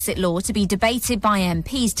Brexit law to be debated by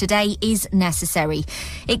MPs today is necessary.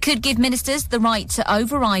 It could give ministers the right to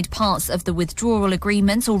override parts of the withdrawal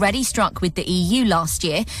agreement already struck with the EU last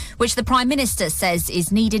year, which the Prime Minister says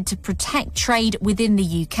is needed to protect trade within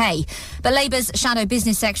the UK. But Labour's Shadow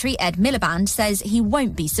Business Secretary Ed Miliband says he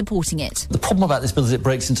won't be supporting it. The problem about this bill is it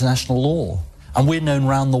breaks international law, and we're known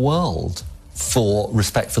around the world for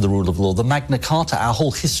respect for the rule of law. The Magna Carta, our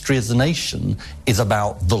whole history as a nation, is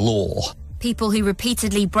about the law. People who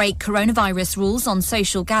repeatedly break coronavirus rules on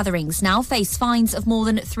social gatherings now face fines of more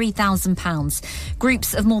than £3,000.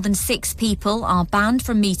 Groups of more than 6 people are banned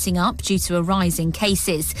from meeting up due to a rise in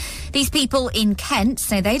cases. These people in Kent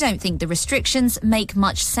say they don't think the restrictions make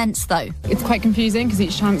much sense, though. It's quite confusing because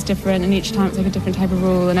each time it's different and each time it's like a different type of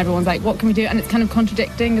rule and everyone's like, what can we do? And it's kind of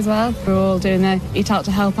contradicting as well. We're all doing the eat out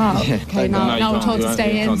to help out. Yeah. Okay, now we're told to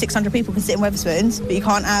stay in. 600 people can sit in Wetherspoons, but you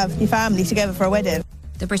can't have your family together for a wedding.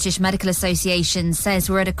 The British Medical Association says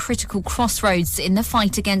we're at a critical crossroads in the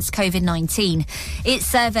fight against COVID-19. Its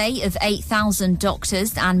survey of 8,000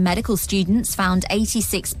 doctors and medical students found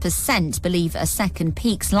 86% believe a second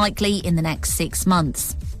peak's likely in the next 6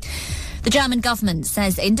 months. The German government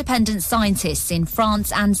says independent scientists in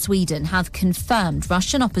France and Sweden have confirmed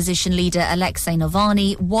Russian opposition leader Alexei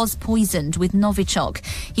Navalny was poisoned with Novichok.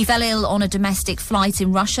 He fell ill on a domestic flight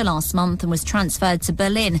in Russia last month and was transferred to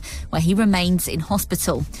Berlin, where he remains in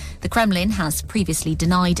hospital. The Kremlin has previously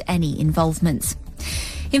denied any involvement.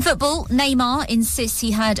 In football, Neymar insists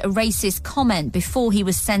he heard a racist comment before he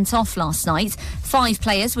was sent off last night. 5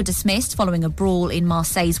 players were dismissed following a brawl in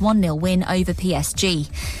Marseille's 1-0 win over PSG.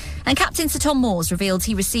 And Captain Sir Tom Moores revealed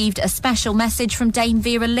he received a special message from Dame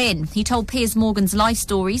Vera Lynn. He told Piers Morgan's Life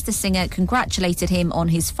Stories the singer congratulated him on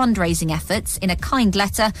his fundraising efforts in a kind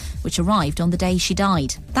letter which arrived on the day she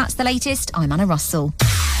died. That's the latest. I'm Anna Russell.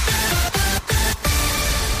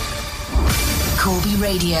 Corby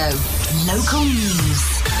Radio. Local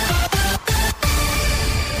news.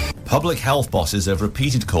 Public health bosses have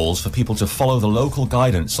repeated calls for people to follow the local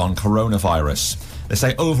guidance on coronavirus. They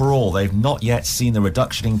say overall they've not yet seen the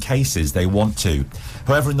reduction in cases they want to.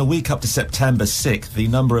 However, in the week up to September 6th, the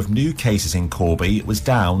number of new cases in Corby was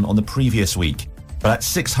down on the previous week. But at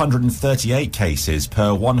 638 cases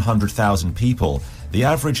per 100,000 people, the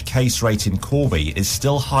average case rate in Corby is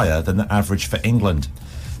still higher than the average for England.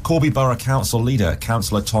 Corby Borough Council leader,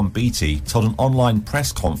 Councillor Tom Beattie, told an online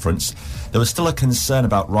press conference there was still a concern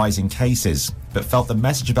about rising cases, but felt the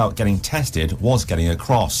message about getting tested was getting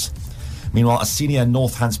across. Meanwhile, a senior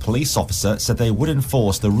Northants police officer said they would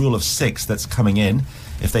enforce the rule of 6 that's coming in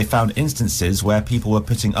if they found instances where people were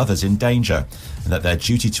putting others in danger, and that their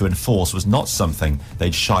duty to enforce was not something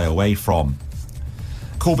they'd shy away from.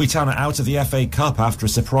 Corby Town are out of the FA Cup after a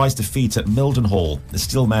surprise defeat at Mildenhall. The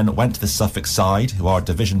Steelmen went to the Suffolk side, who are a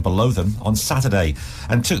division below them, on Saturday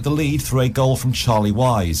and took the lead through a goal from Charlie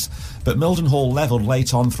Wise. But Mildenhall levelled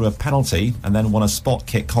late on through a penalty and then won a spot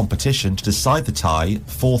kick competition to decide the tie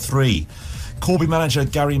 4-3. Corby manager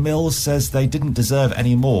Gary Mills says they didn't deserve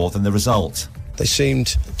any more than the result. They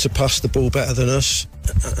seemed to pass the ball better than us.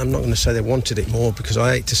 I'm not going to say they wanted it more because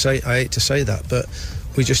I hate to say that, but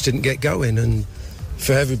we just didn't get going. And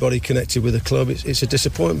for everybody connected with the club, it's a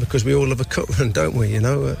disappointment because we all have a cup run, don't we?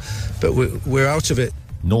 But we're out of it.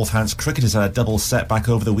 Northants cricketers had a double setback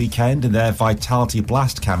over the weekend in their Vitality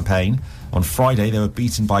Blast campaign. On Friday, they were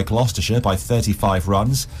beaten by Gloucestershire by 35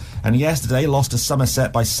 runs, and yesterday lost to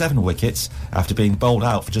Somerset by 7 wickets after being bowled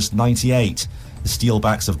out for just 98. The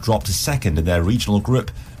Steelbacks have dropped to second in their regional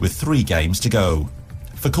group with 3 games to go.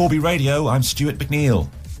 For Corby Radio, I'm Stuart McNeil.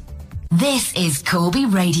 This is Corby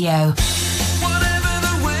Radio.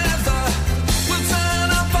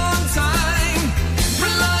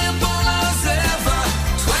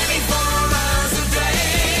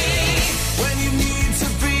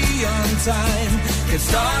 Time. It's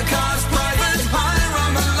Starcast Private Hire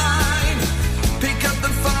on the line. Pick up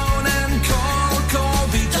the phone and call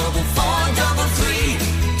Corby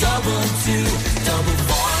 4433 22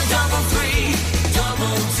 4433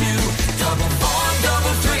 22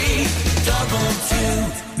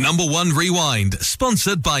 4433 22. Number 1 Rewind,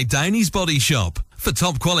 sponsored by Downey's Body Shop. For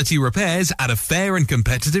top quality repairs at a fair and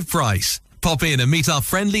competitive price. Pop in and meet our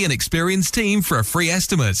friendly and experienced team for a free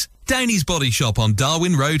estimate. Downey's Body Shop on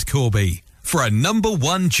Darwin Road, Corby. For a number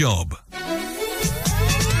 1 job.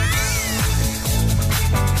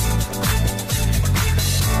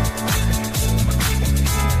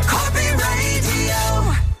 Corby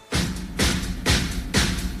Radio.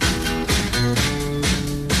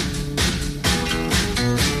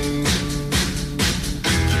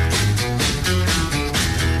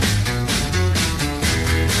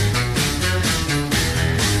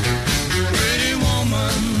 Pretty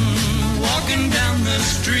woman, walking down the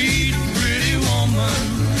street, pretty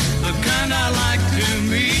woman, the kind I like to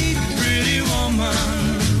meet, pretty woman.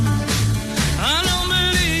 I don't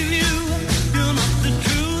believe you, you're not the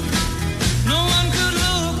truth. No one could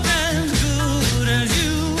look as good as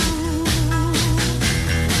you.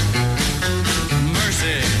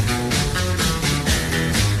 Mercy.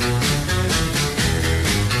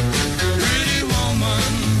 Pretty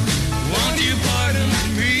woman, won't you pardon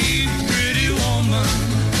me, pretty woman?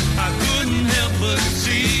 I couldn't help but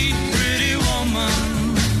see, pretty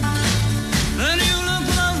woman, that you look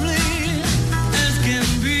lovely as can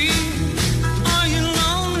be. Are you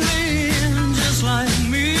lonely just like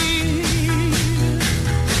me?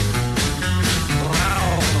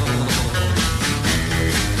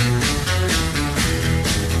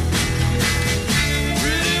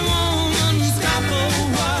 Pretty woman, stop a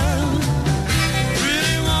while.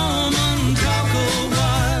 Pretty woman, talk a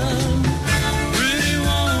while. Pretty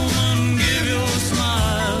woman, give your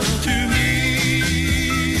smile to me.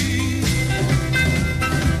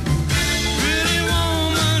 Pretty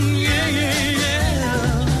woman, yeah, yeah, yeah.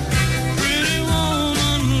 Pretty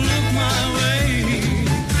woman, look my way.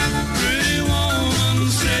 Pretty woman,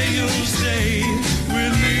 say you'll stay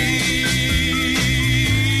with me.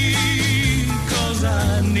 'Cause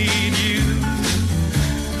I need you.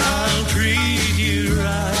 I'll treat you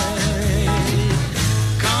right.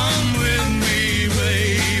 Come with me,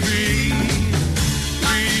 baby.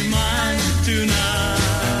 Be mine tonight.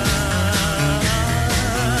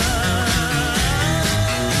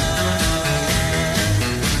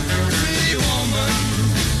 Pretty woman,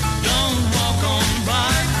 don't walk on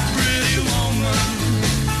by. Pretty woman,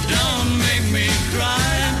 don't make me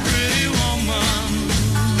cry. Pretty woman,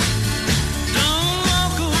 don't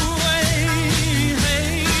walk away.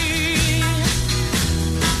 Hey.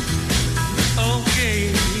 Okay.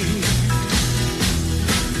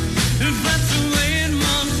 If that's the way it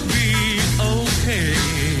must be, okay.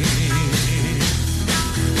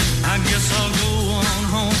 I guess I'll go on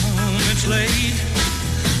home, it's late.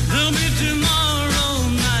 There'll be tomorrow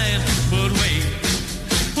night, but wait,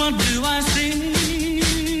 what do I see?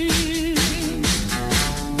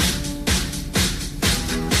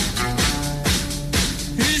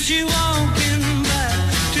 Is she walking back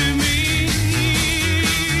to me?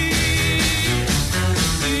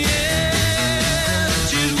 Yeah,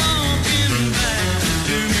 she's walking back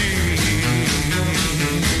to me.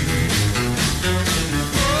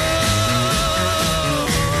 Oh,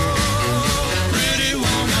 pretty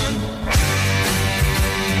woman.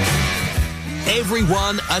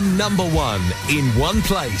 Everyone a number one in one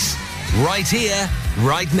place. Right here,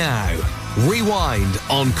 right now. Rewind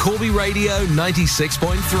on Corby Radio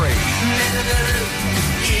 96.3.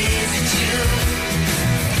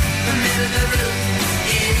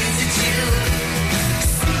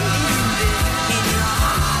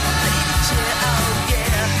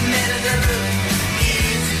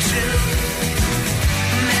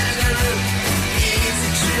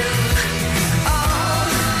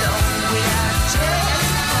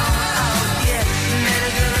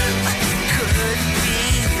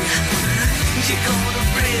 You're gonna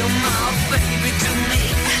bring my baby to me.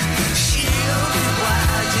 She'll be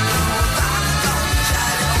wild, you know. I don't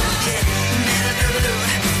try to get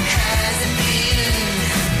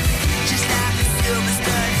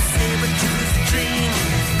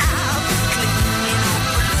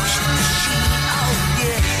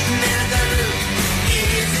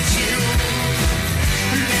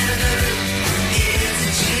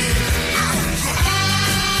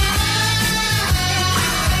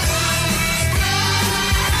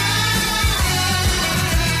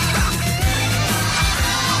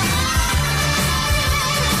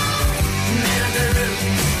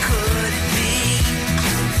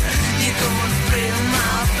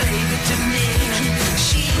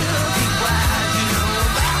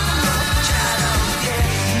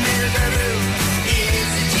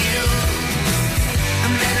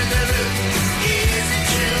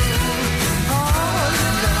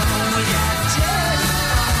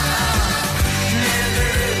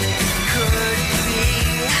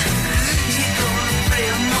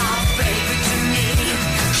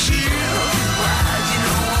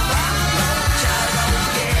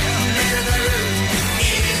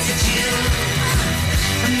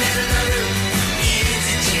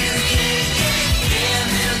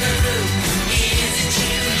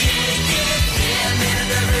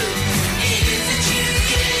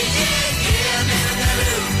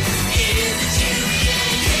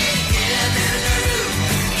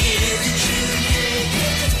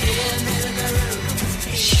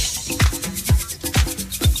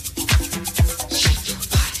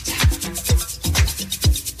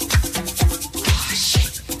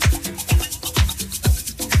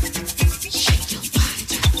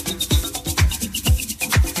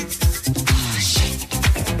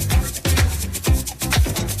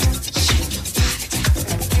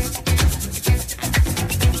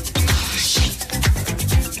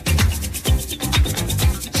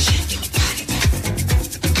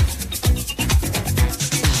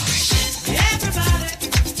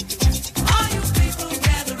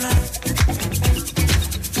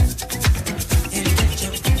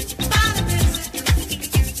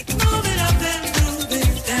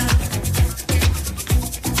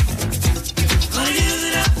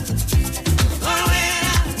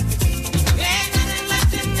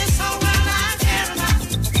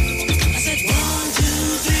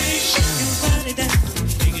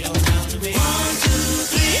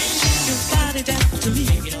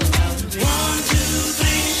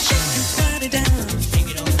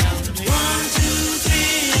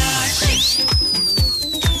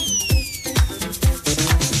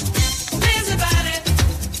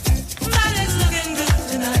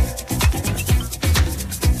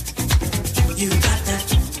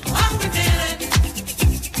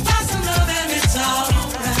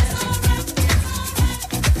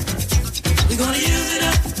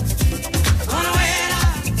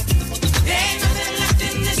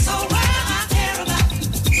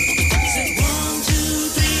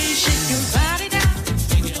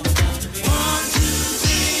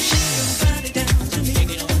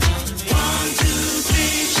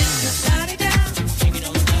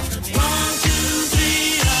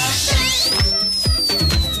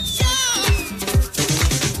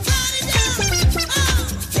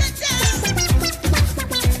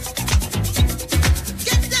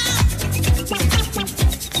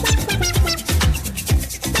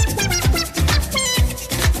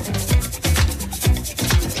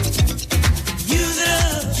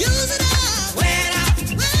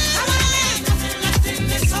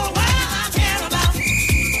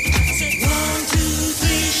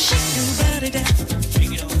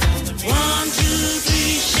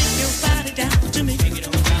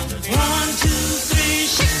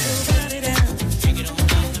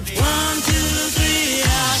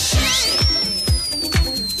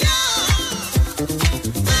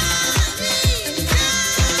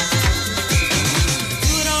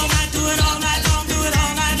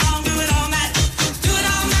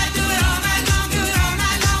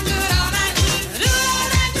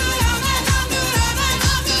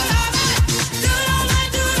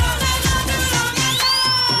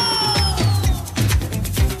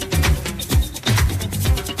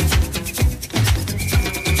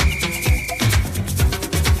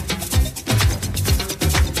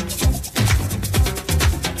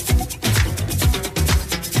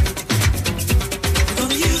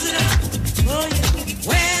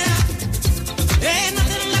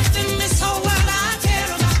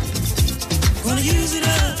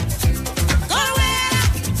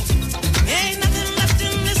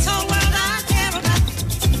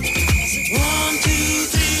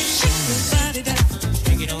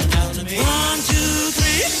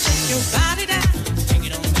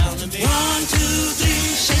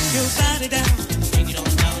it down. Bring it on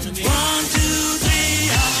down to me. 1, 2,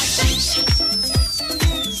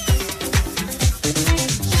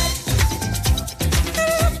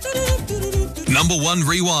 3. Number 1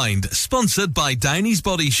 Rewind, sponsored by Downey's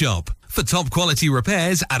Body Shop. For top quality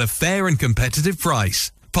repairs at a fair and competitive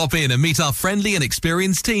price. Pop in and meet our friendly and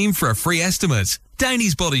experienced team for a free estimate.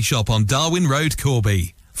 Downey's Body Shop on Darwin Road,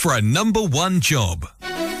 Corby. For a number 1 job.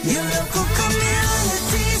 your local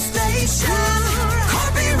community station,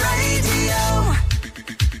 Corby Radio.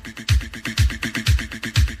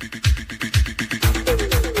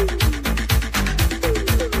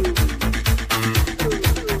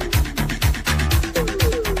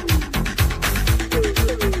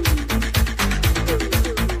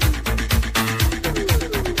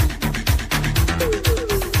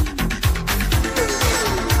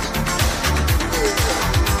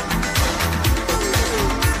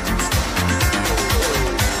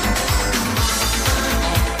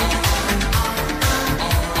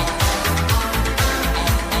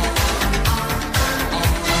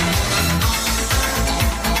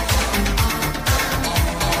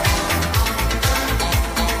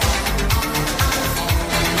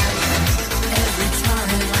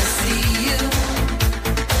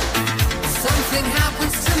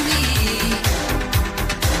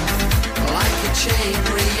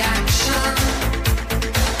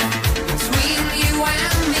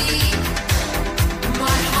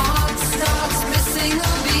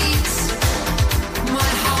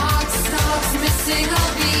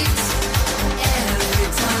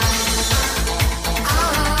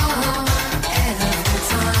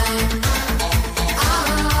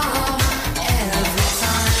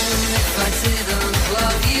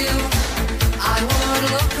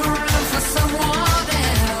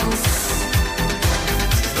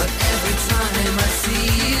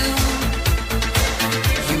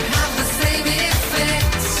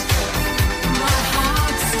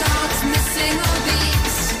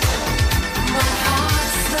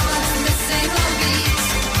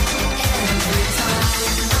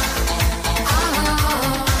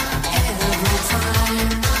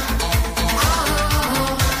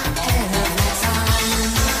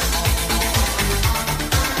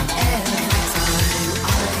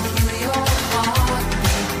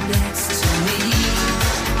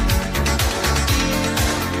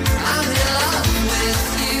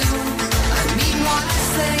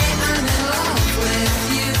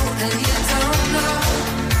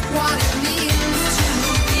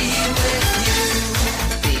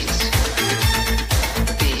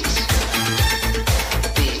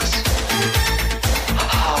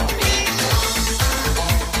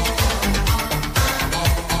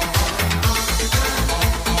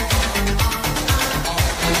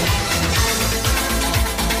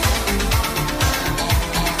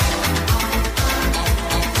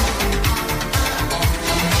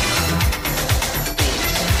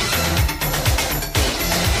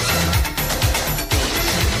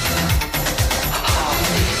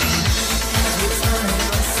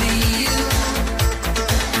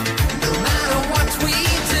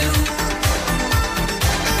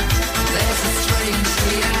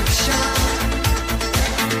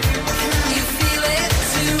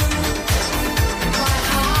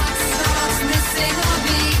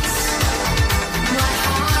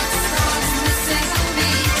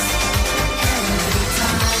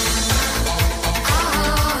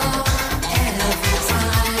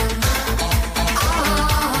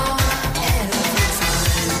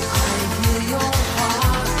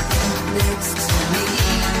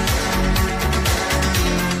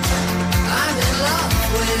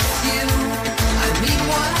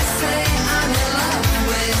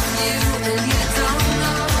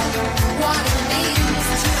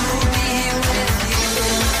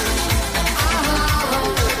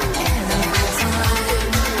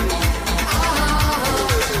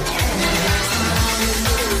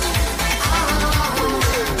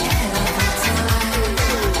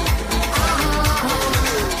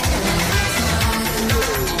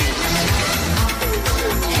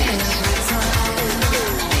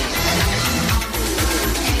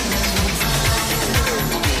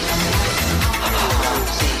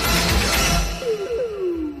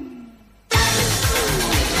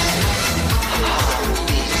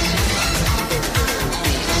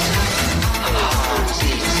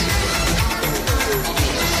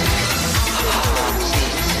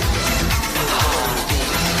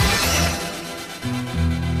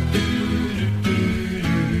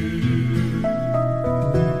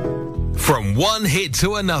 From one hit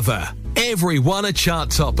to another, everyone a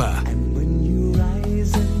chart topper. And when you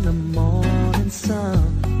rise in the morning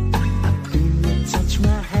sun, I feel you touch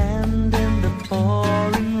my hand in the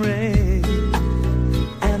pouring rain.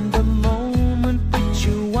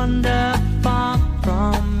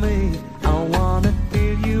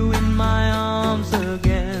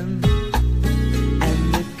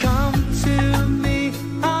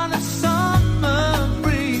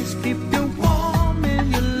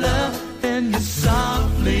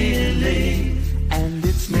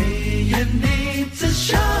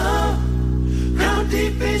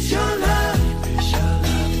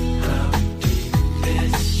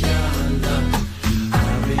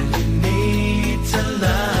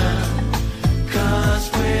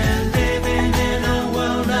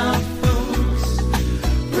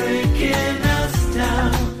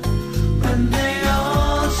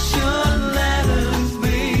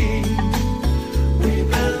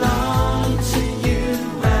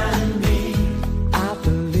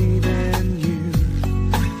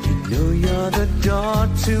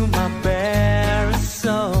 to my bare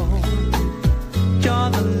soul. You're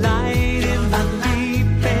the light in my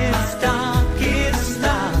deepest, darkest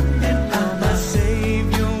night. You're my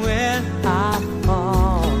savior when I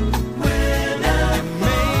fall. When I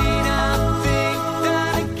may not think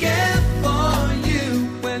that I care for you,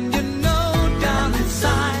 when you know down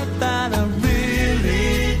inside that I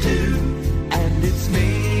really do. And it's me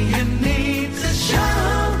you need to show.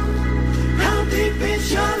 How deep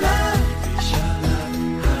is your love?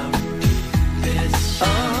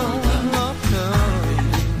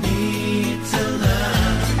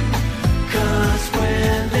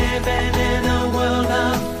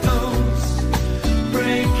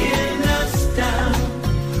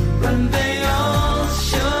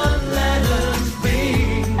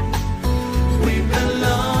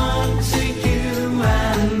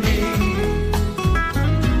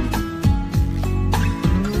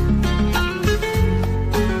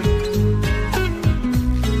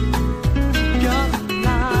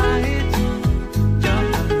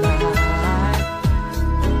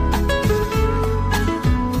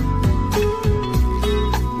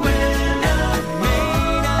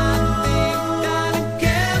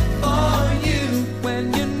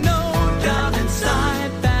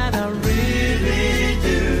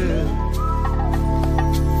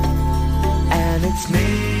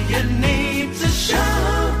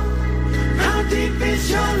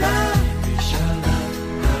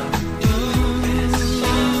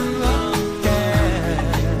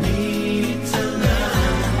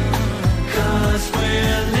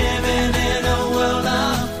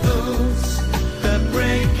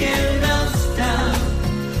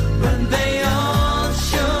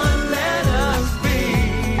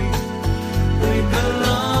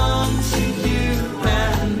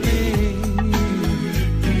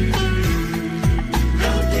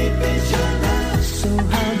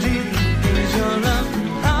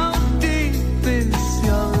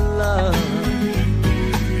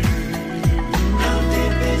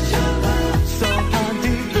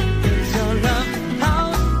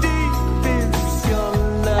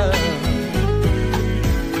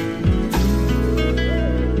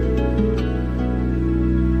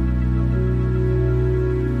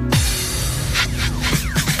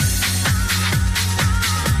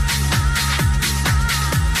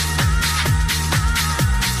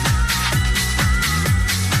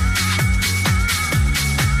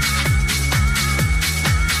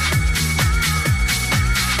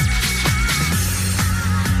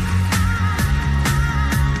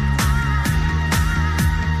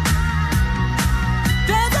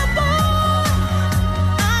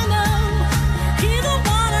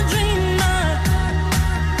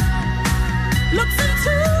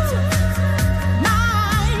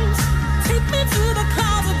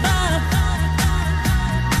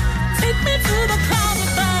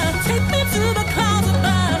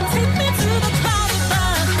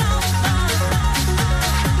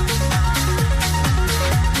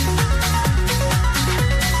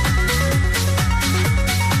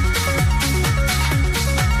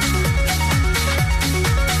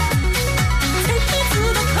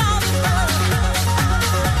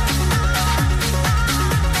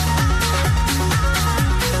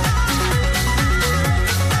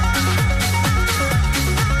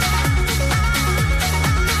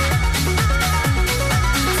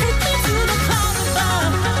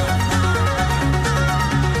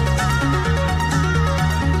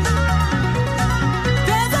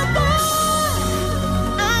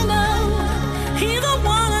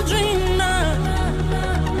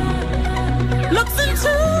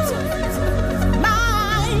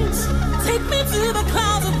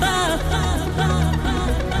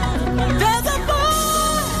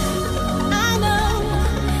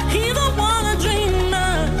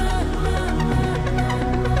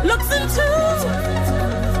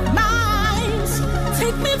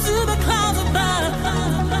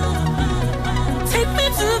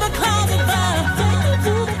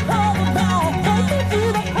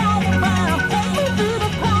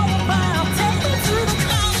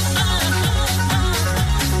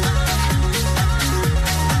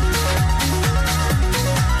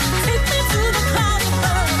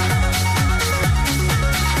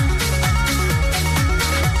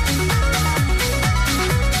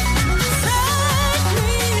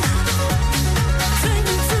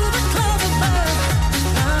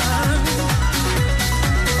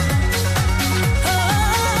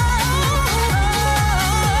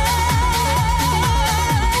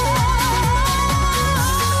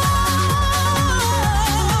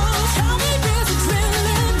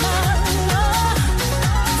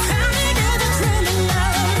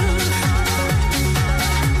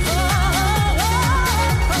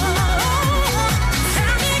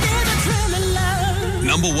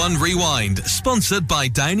 Number 1 Rewind, sponsored by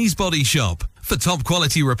Downey's Body Shop. For top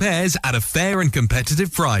quality repairs at a fair and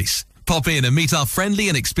competitive price. Pop in and meet our friendly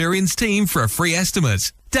and experienced team for a free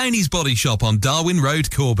estimate. Downey's Body Shop on Darwin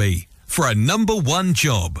Road, Corby. For a number 1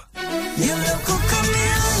 job. Your local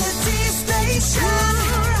community station,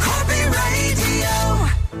 Corby Radio.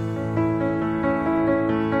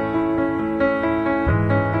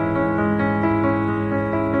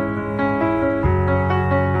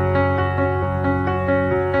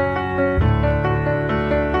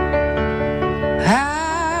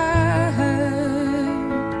 I heard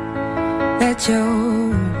that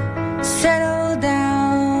you're settled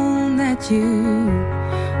down, that you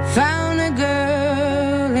found a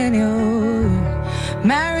girl and you're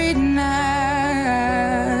married now.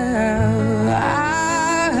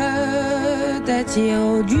 I heard that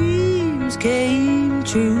your dreams came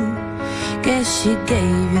true. Guess she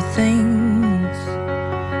gave you things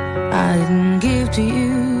I didn't give to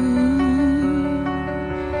you.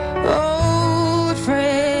 Old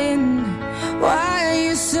friend, why are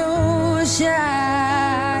you so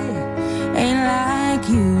shy? Ain't like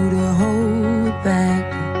you to hold back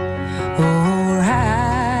or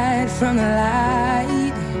hide from the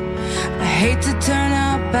light. I hate to turn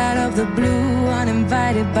up out of the blue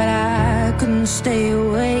uninvited, but I couldn't stay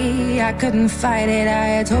away, I couldn't fight it. I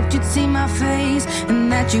had hoped you'd see my face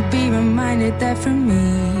and that you'd be reminded that for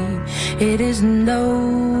me it isn't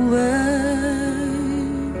over.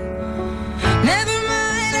 Never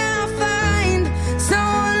mind, I'll find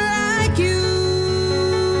someone like you.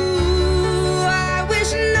 I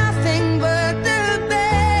wish nothing but the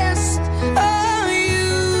best of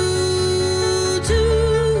you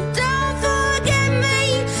too. Don't forget me,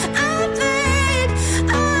 I beg.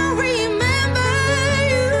 I remember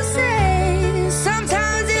you say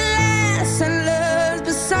sometimes it lasts and loves,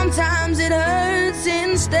 but sometimes it hurts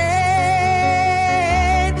instead.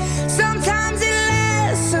 Sometimes it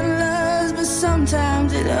lasts and loves, but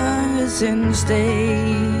sometimes it hurts instead.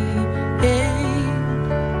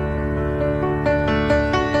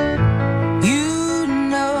 You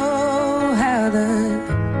know how the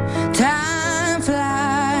time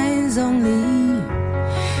flies. Only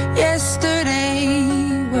yesterday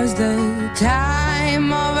was the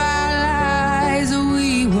time of our lives.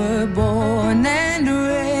 We were born and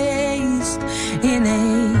raised in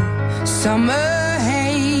a summer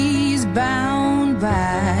haze, bound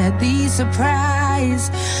by the surprise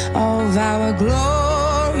of our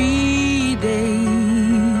glory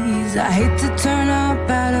days. I hate to turn up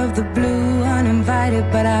out of the blue uninvited,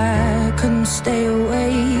 but I couldn't stay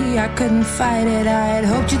away, I couldn't fight it. I had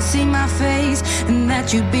hoped you'd see my face and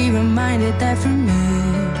that you'd be reminded that for me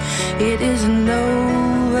it isn't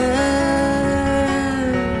over.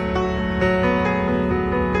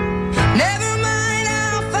 Never mind,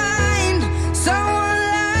 I'll find someone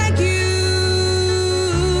like you.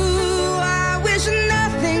 I wish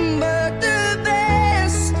nothing but the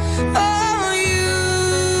best for you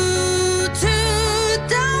too.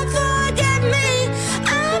 Don't forget me,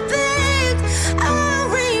 I beg. I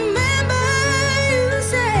remember you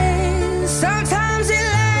say sometimes it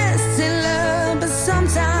lasts in love, but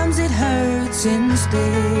sometimes it hurts instead.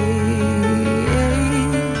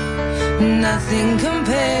 Nothing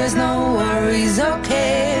compares, no worries or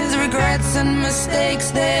cares, regrets and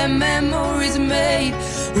mistakes, their memories made.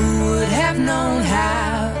 Who would have known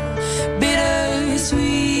how bittersweet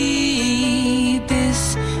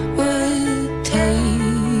this would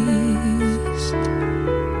taste?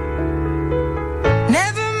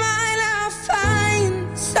 Never mind, I'll find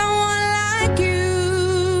someone like you.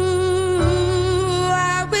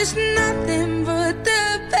 I wish nothing but the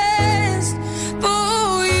best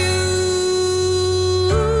for you.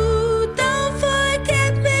 Don't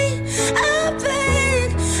forget me, I beg.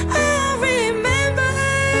 I remember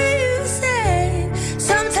you said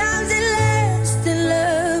sometimes it lasts in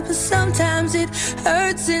love, but sometimes it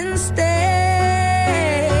hurts instead.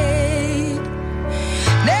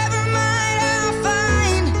 Never mind, I'll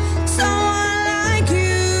find someone like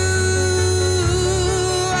you.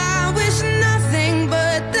 I wish nothing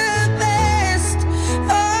but the best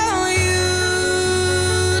for you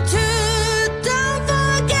too. Don't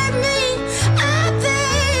forget me, I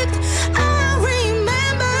beg. I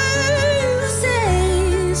remember you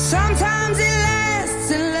say sometimes it lasts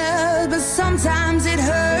in love, but sometimes it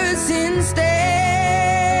hurts instead.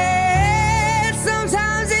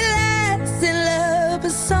 Sometimes it lasts in love,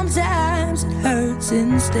 but sometimes it hurts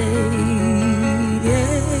instead.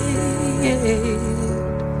 Yeah.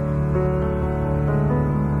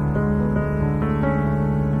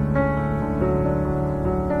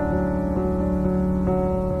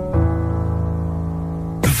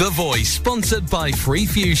 The Voice, sponsored by Free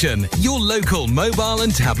Fusion, your local mobile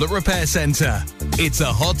and tablet repair centre. It's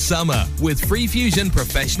a hot summer with Free Fusion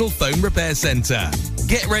Professional Phone Repair Centre.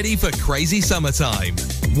 Get ready for crazy summertime.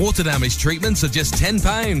 Water damage treatments are just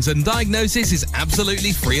 £10 and diagnosis is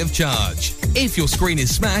absolutely free of charge. If your screen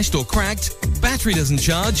is smashed or cracked, battery doesn't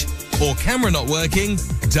charge, or camera not working,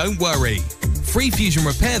 don't worry. Free Fusion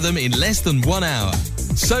repair them in less than 1 hour.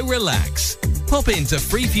 So relax. Pop into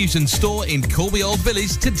Free Fusion store in Corby Old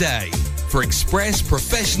Village today for express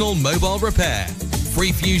professional mobile repair.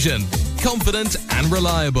 Free Fusion, confident and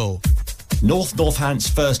reliable. Northants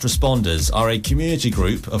First Responders are a community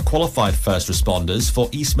group of qualified first responders for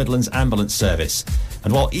East Midlands Ambulance Service.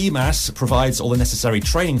 And while EMAS provides all the necessary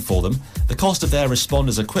training for them, the cost of their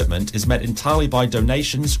responders' equipment is met entirely by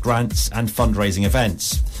donations, grants and fundraising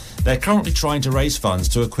events. They're currently trying to raise funds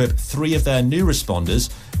to equip 3 of their new responders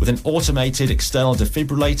with an automated external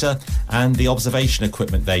defibrillator and the observation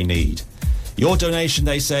equipment they need. Your donation,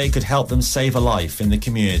 they say, could help them save a life in the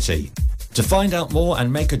community. To find out more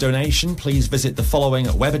and make a donation, please visit the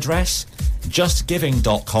following web address: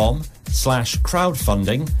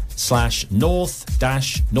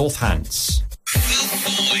 justgiving.com/crowdfunding/Northants.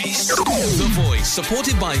 The Voice,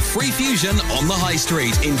 supported by Free Fusion on the High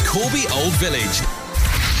Street in Corby Old Village.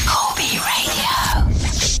 Corby Radio.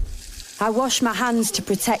 I wash my hands to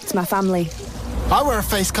protect my family. I wear a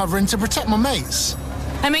face covering to protect my mates.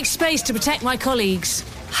 I make space to protect my colleagues.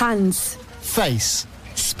 Hands. Face.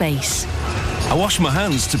 Space. I wash my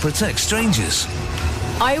hands to protect strangers.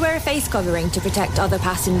 I wear a face covering to protect other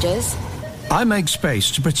passengers. I make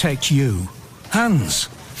space to protect you. Hands.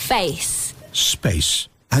 Face. Space.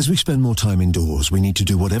 As we spend more time indoors, we need to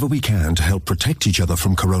do whatever we can to help protect each other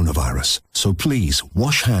from coronavirus. So please,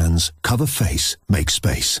 wash hands, cover face, make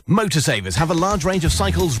space. Motorsavers have a large range of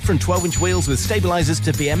cycles from 12-inch wheels with stabilizers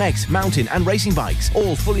to BMX, mountain and racing bikes,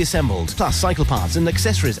 all fully assembled, plus cycle parts and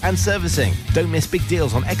accessories and servicing. Don't miss big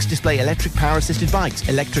deals on X-Display electric power-assisted bikes.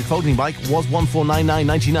 Electric folding bike was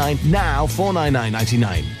 $1,499.99, now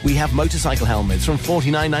 $499.99. We have motorcycle helmets from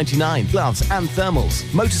 $49.99, gloves and thermals.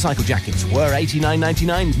 Motorcycle jackets were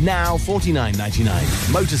 $89.99. Now $49.99.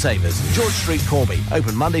 Motorsavers, George Street, Corby.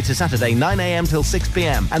 Open Monday to Saturday 9 a.m. till 6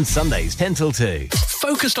 p.m. and Sundays 10 till 2.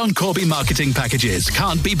 Focused on Corby marketing packages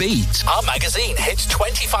can't be beat. Our magazine hits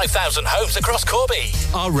 25,000 homes across Corby.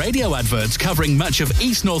 Our radio adverts covering much of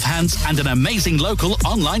East Northants and an amazing local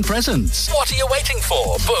online presence. What are you waiting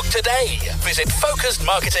for? Book today. Visit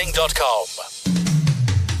focusedmarketing.com.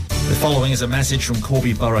 The following is a message from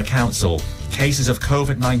Corby Borough Council. Cases of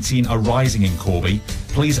COVID-19 are rising in Corby.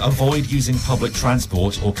 Please avoid using public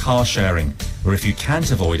transport or car sharing, or if you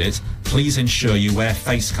can't avoid it, please ensure you wear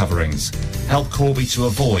face coverings. Help Corby to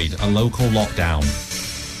avoid a local lockdown.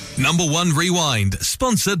 Number 1 Rewind,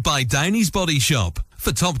 sponsored by Downey's Body Shop,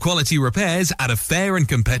 for top quality repairs at a fair and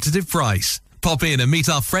competitive price. Pop in and meet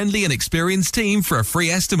our friendly and experienced team for a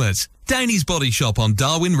free estimate. Downey's Body Shop on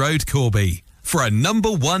Darwin Road, Corby, for a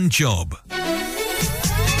number 1 job.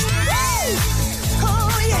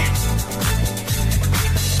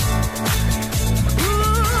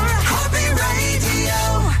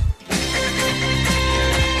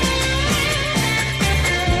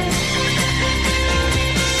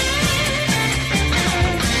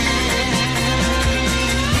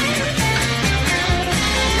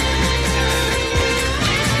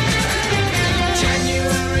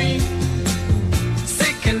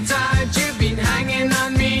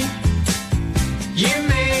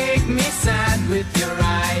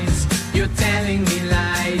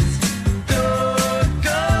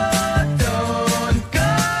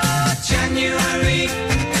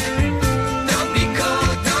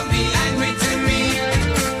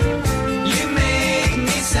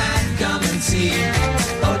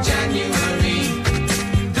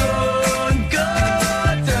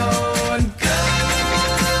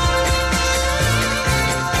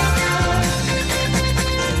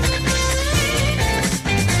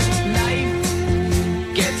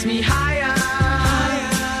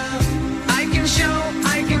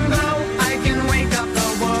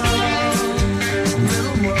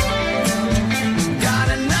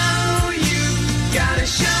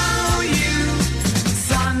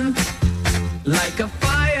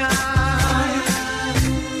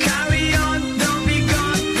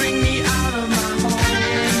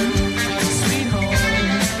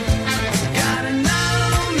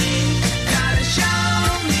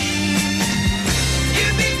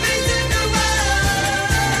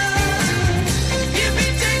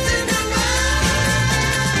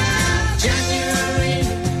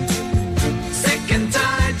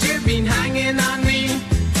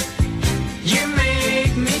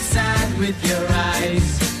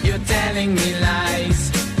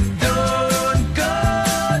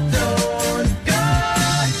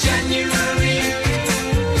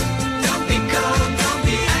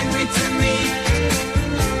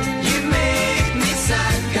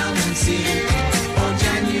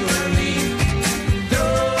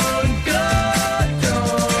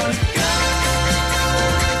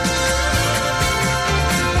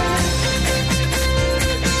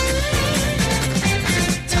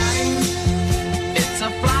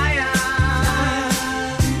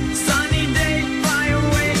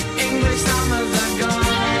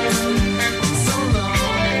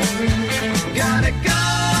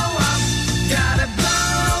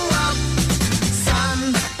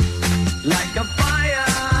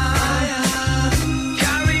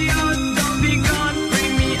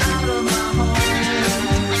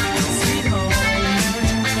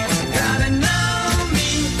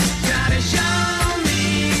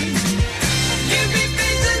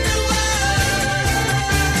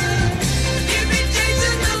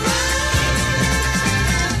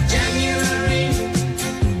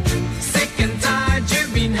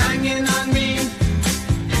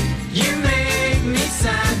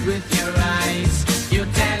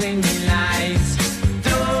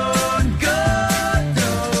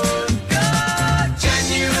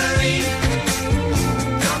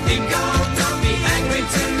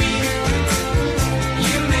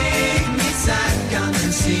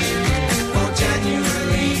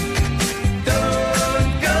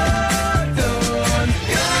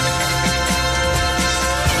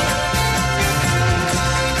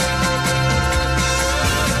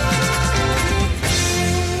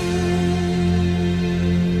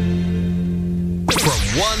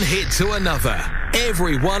 to another.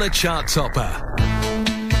 Everyone a chart topper.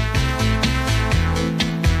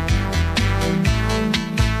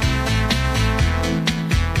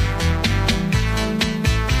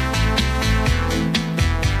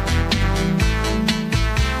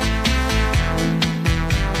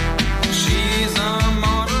 She's a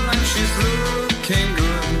model and she's looking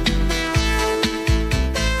good.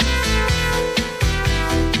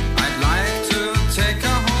 I'd like to take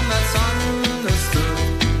her home, that's understood.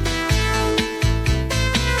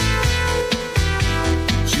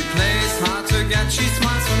 She plays hard to get, she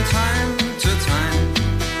smiles from time to time.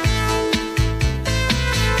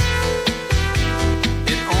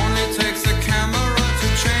 It only takes a camera to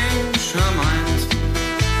change her mind.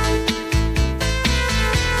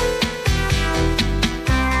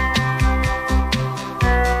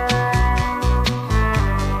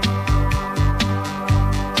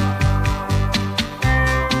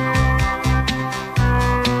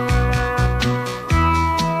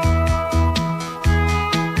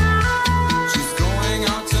 She's going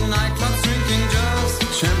out to nightclubs, drinking just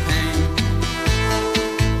champagne.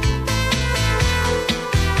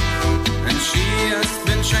 And she has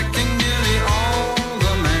been checking nearly all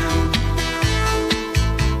the men.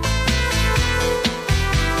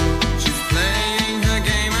 She's playing her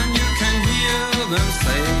game and you can hear them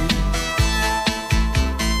say,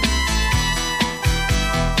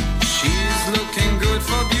 she's looking good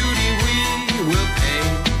for beauty, we will pay.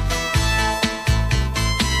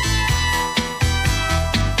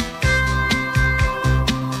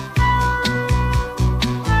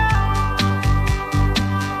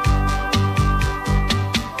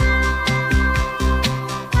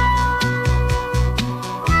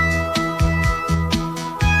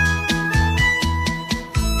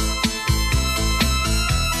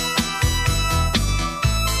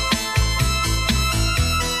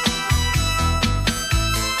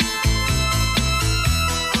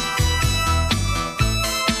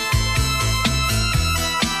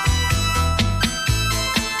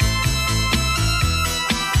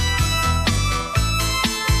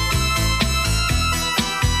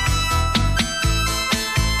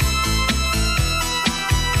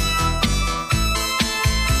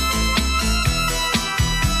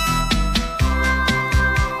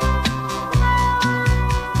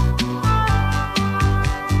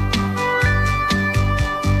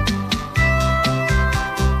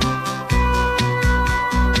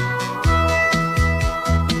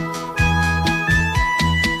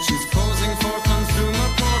 She's posing for consumer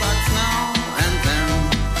products now and then.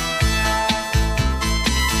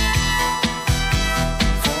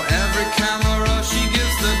 For every camera she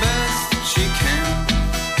gives the best she can.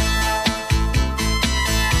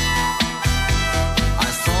 I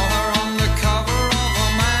saw her on the cover of a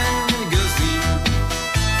magazine.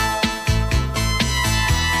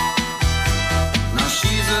 Now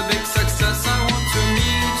she's a big success, I want to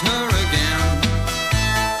meet her again.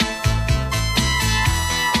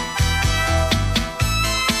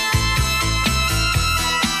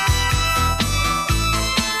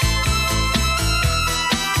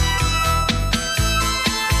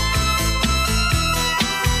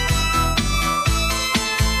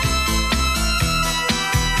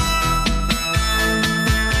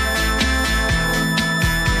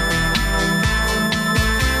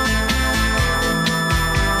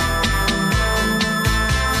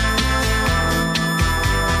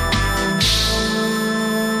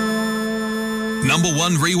 Number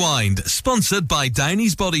 1 Rewind, sponsored by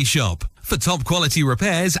Downey's Body Shop. For top quality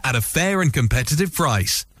repairs at a fair and competitive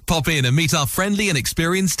price. Pop in and meet our friendly and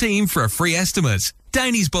experienced team for a free estimate.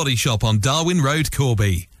 Downey's Body Shop on Darwin Road,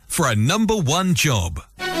 Corby. For a number 1 job.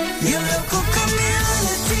 Your local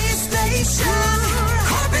community station,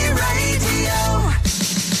 Corby Radio.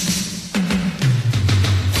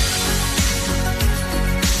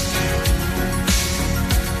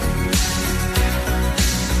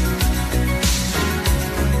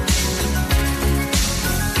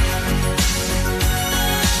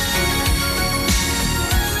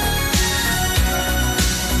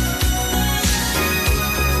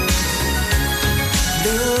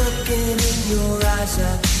 Looking in your eyes,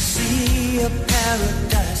 I see a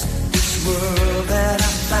paradise. This world that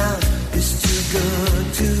I found is too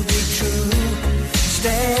good to be true.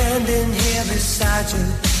 Standing here beside you,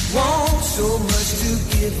 want so much to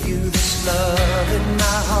give you this love in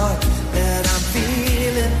my heart that I'm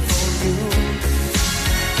feeling for you.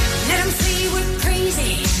 Let 'em see we're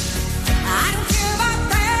crazy. I don't care about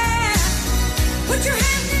that. Put your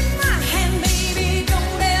hand in my hand, baby.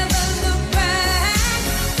 Don't ever look back.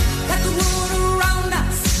 Let the world around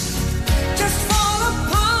us just fall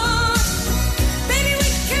apart. Baby, we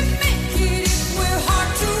can make it if we're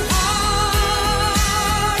heart to heart.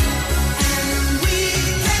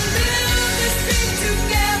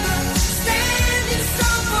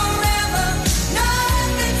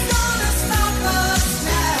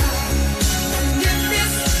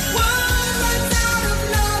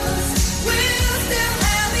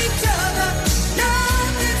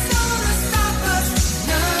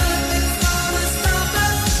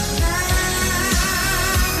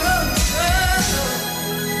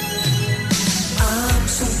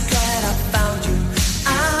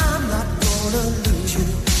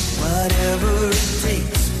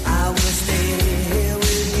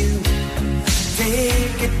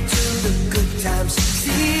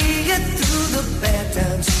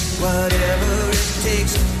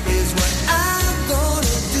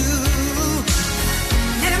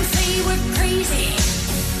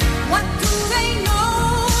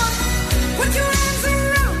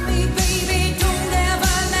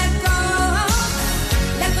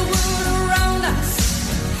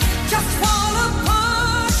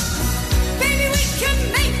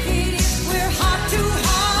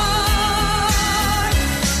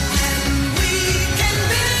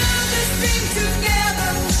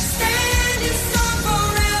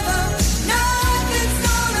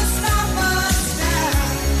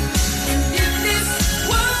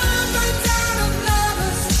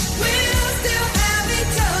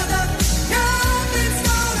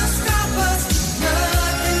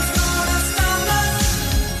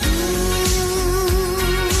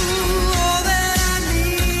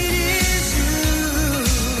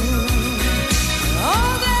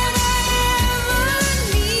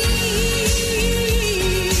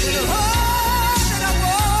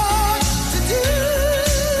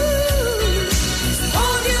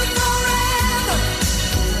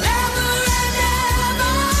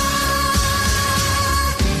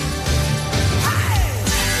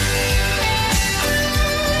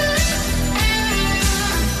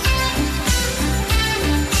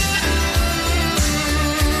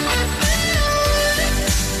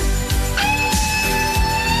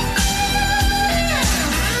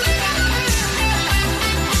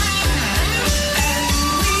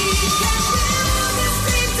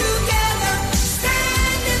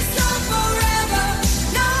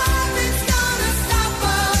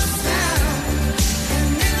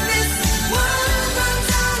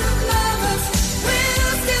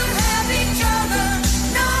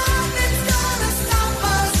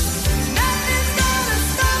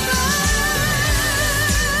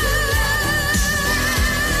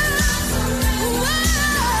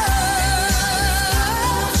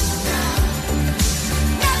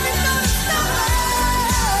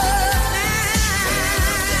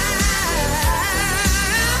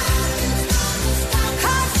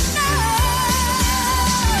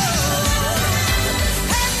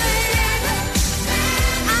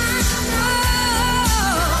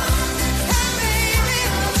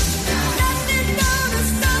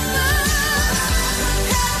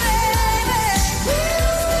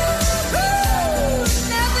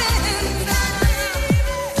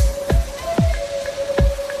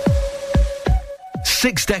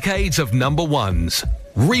 6 decades of number ones.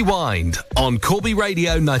 Rewind on Corby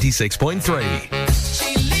Radio 96.3.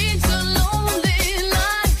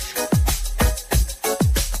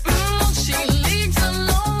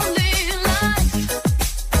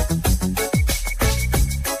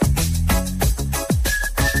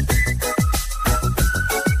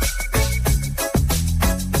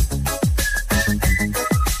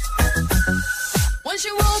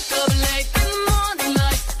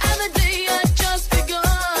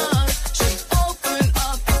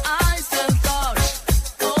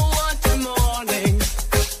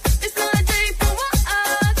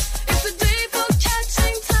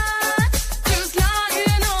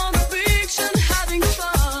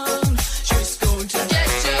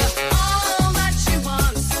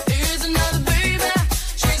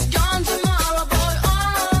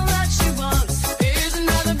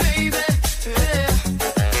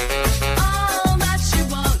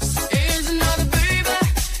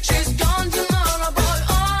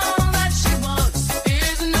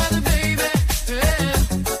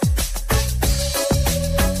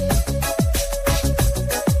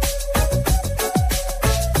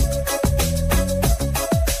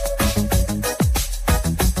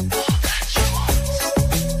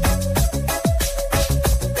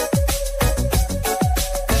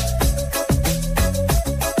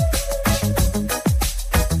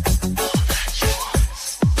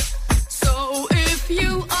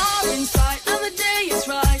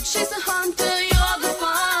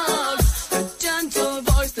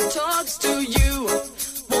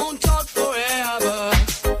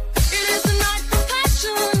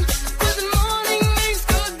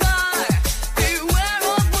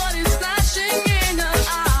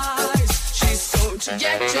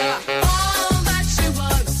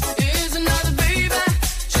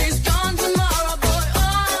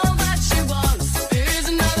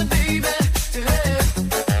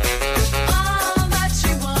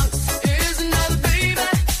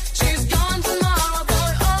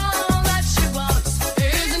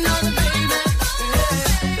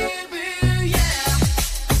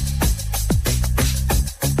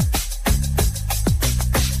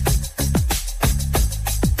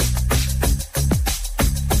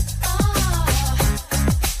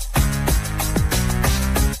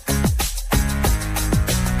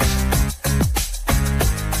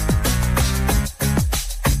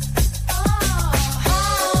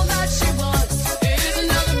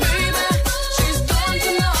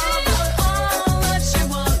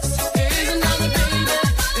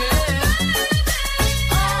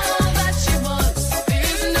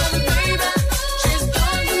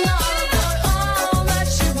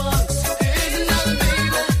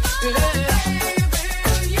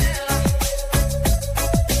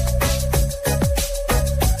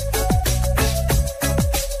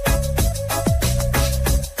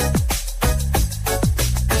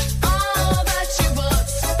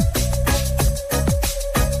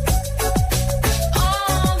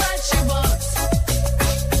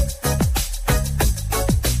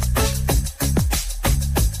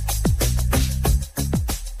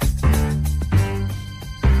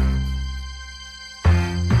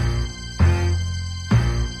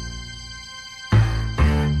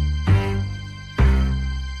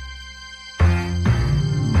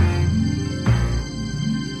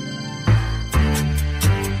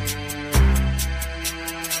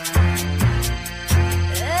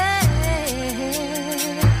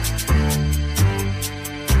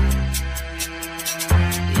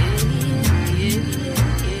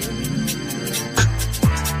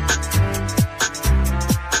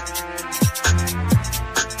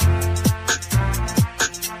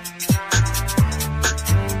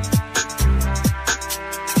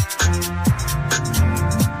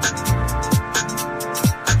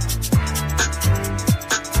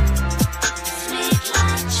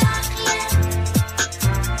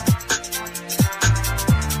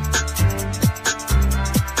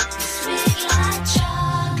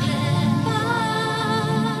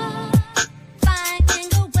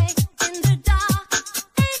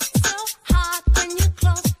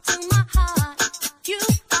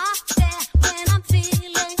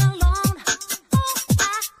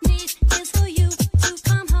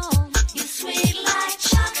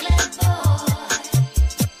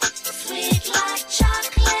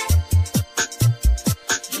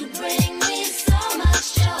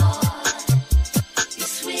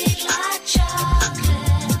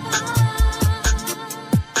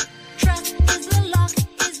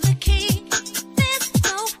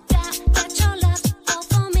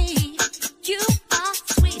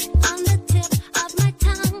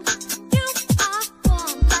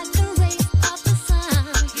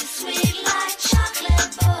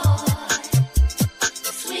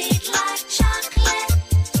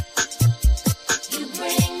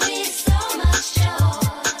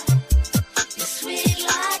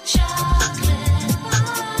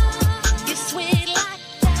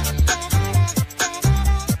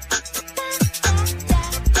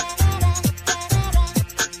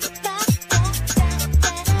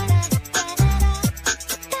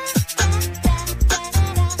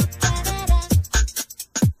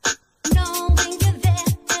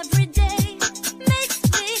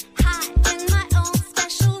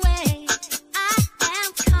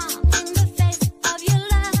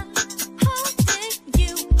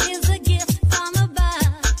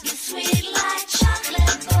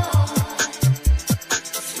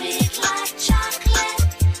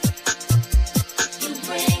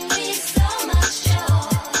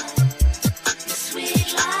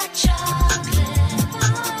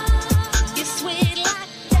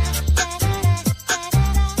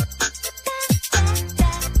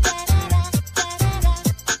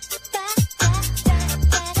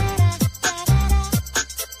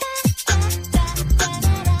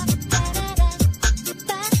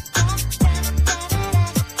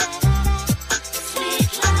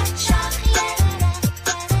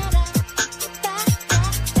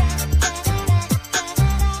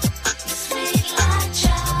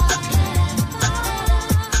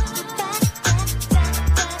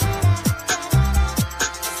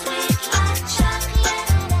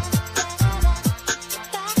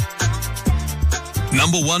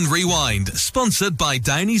 Number 1 Rewind, sponsored by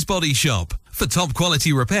Downey's Body Shop. For top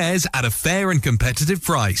quality repairs at a fair and competitive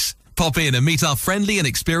price. Pop in and meet our friendly and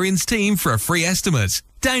experienced team for a free estimate.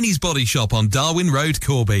 Downey's Body Shop on Darwin Road,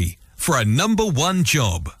 Corby. For a number 1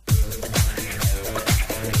 job.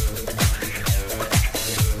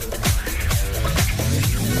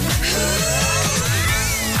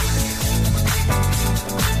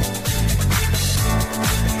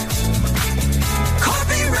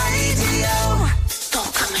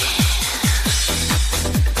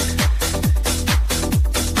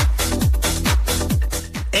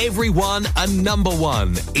 Everyone a number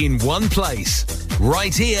 1 in one place.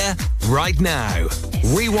 Right here, right now.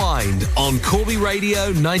 Rewind on Corby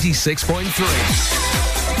Radio 96.3.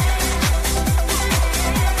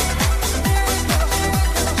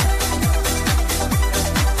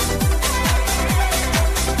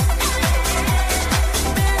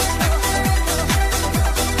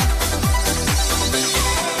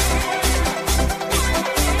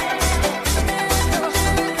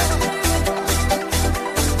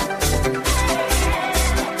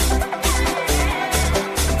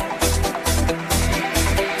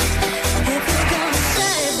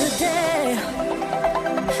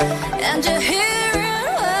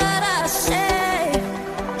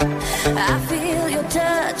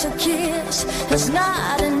 It's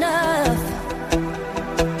not enough.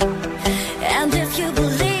 And if you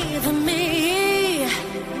believe in me,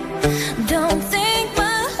 don't think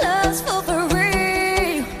my love's for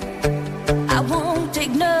free. I won't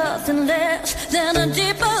take nothing less than a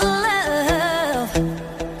deeper love.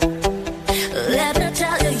 Let me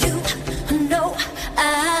tell you, you know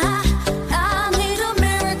I need a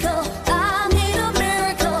miracle. I need a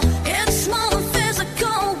miracle. It's more than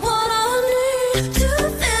physical. What I need to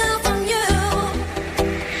feel from you.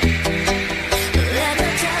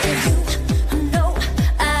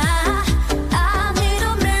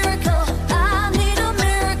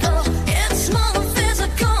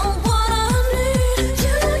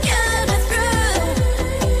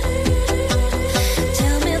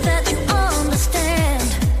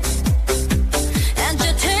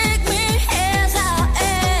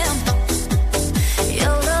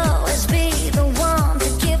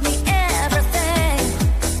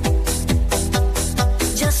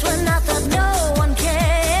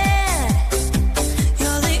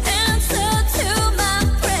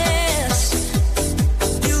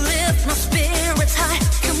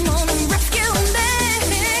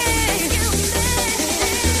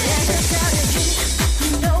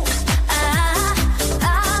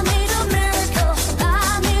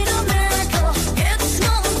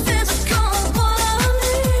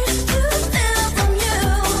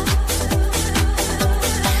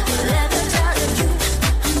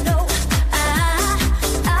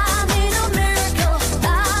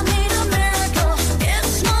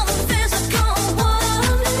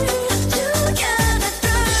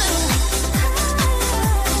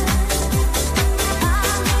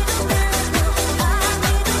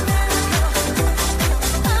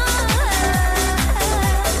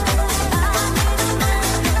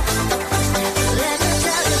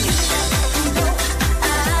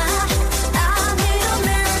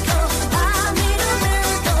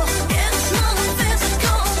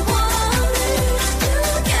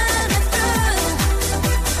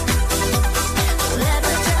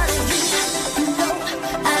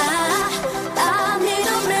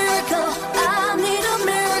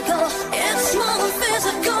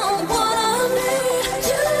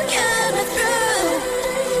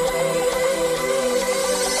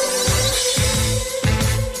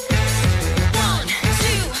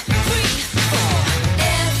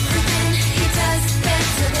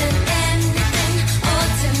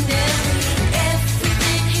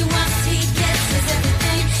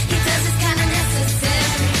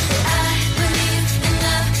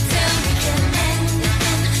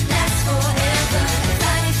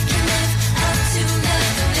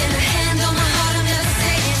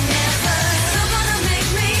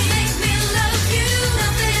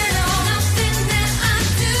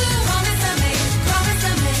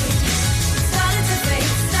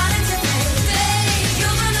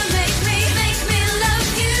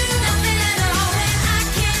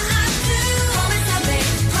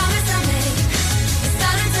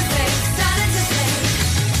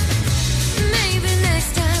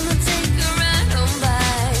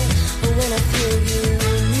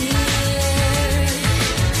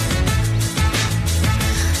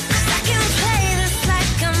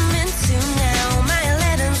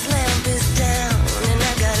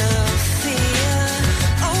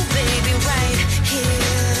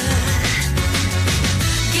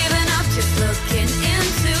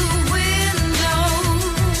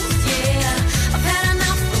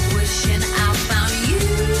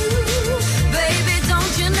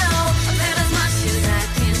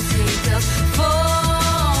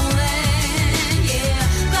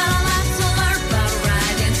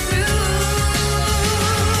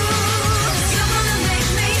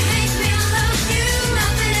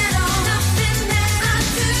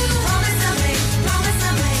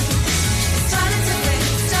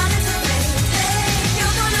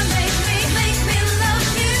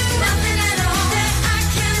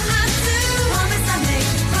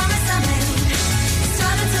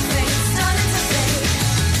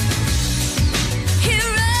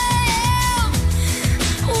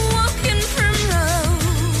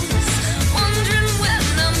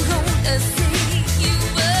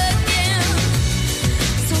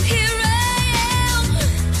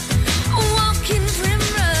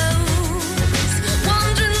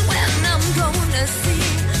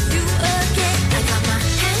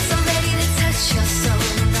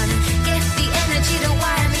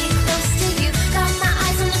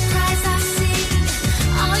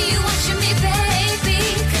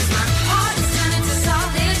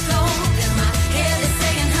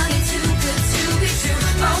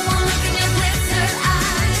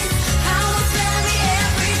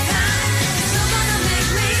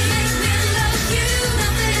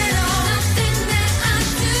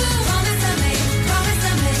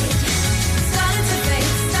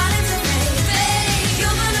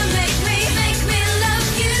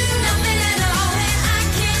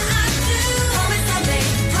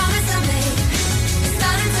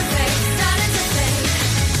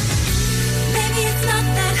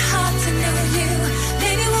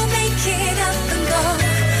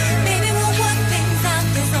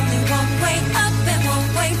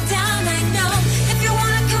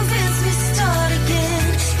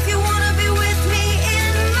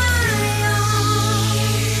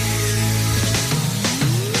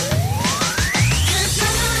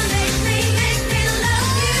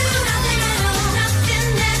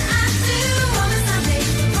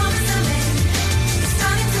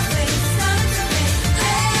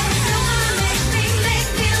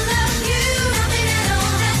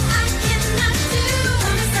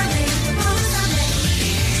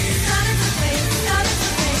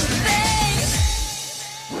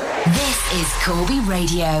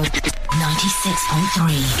 Radio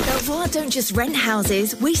 96.3. Belvoir don't just rent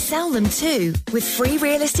houses, we sell them too. With free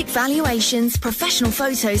realistic valuations, professional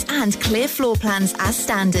photos and clear floor plans as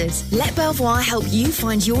standard. Let Belvoir help you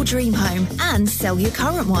find your dream home and sell your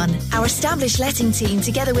current one. Our established letting team,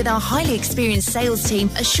 together with our highly experienced sales team,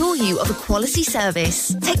 assure you of a quality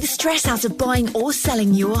service. Take the stress out of buying or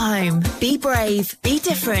selling your home. Be brave, be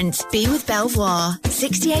different, be with Belvoir.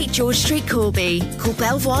 68 George Street, Corby. Call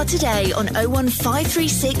Belvoir today on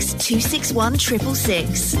 01536 261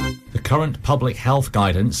 666. The current public health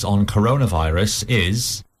guidance on coronavirus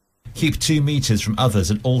is: keep 2 metres from others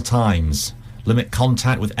at all times. Limit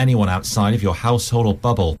contact with anyone outside of your household or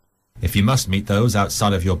bubble. If you must meet those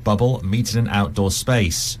outside of your bubble, meet in an outdoor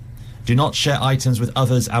space. Do not share items with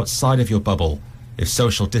others outside of your bubble. If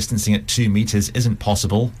social distancing at 2 metres isn't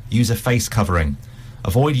possible, use a face covering.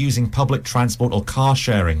 Avoid using public transport or car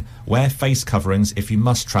sharing. Wear face coverings if you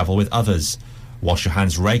must travel with others. Wash your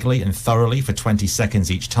hands regularly and thoroughly for 20 seconds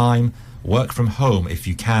each time. Work from home if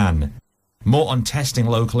you can. More on testing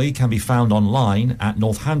locally can be found online at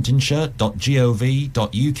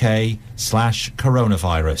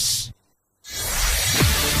northamptonshire.gov.uk/coronavirus.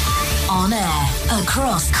 On air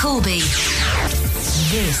across Corby.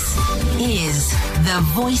 This is the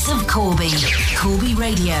voice of Corby. Corby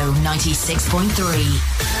Radio 96.3.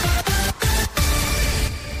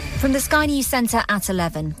 From the Sky News Centre at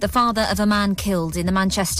 11, the father of a man killed in the Manchester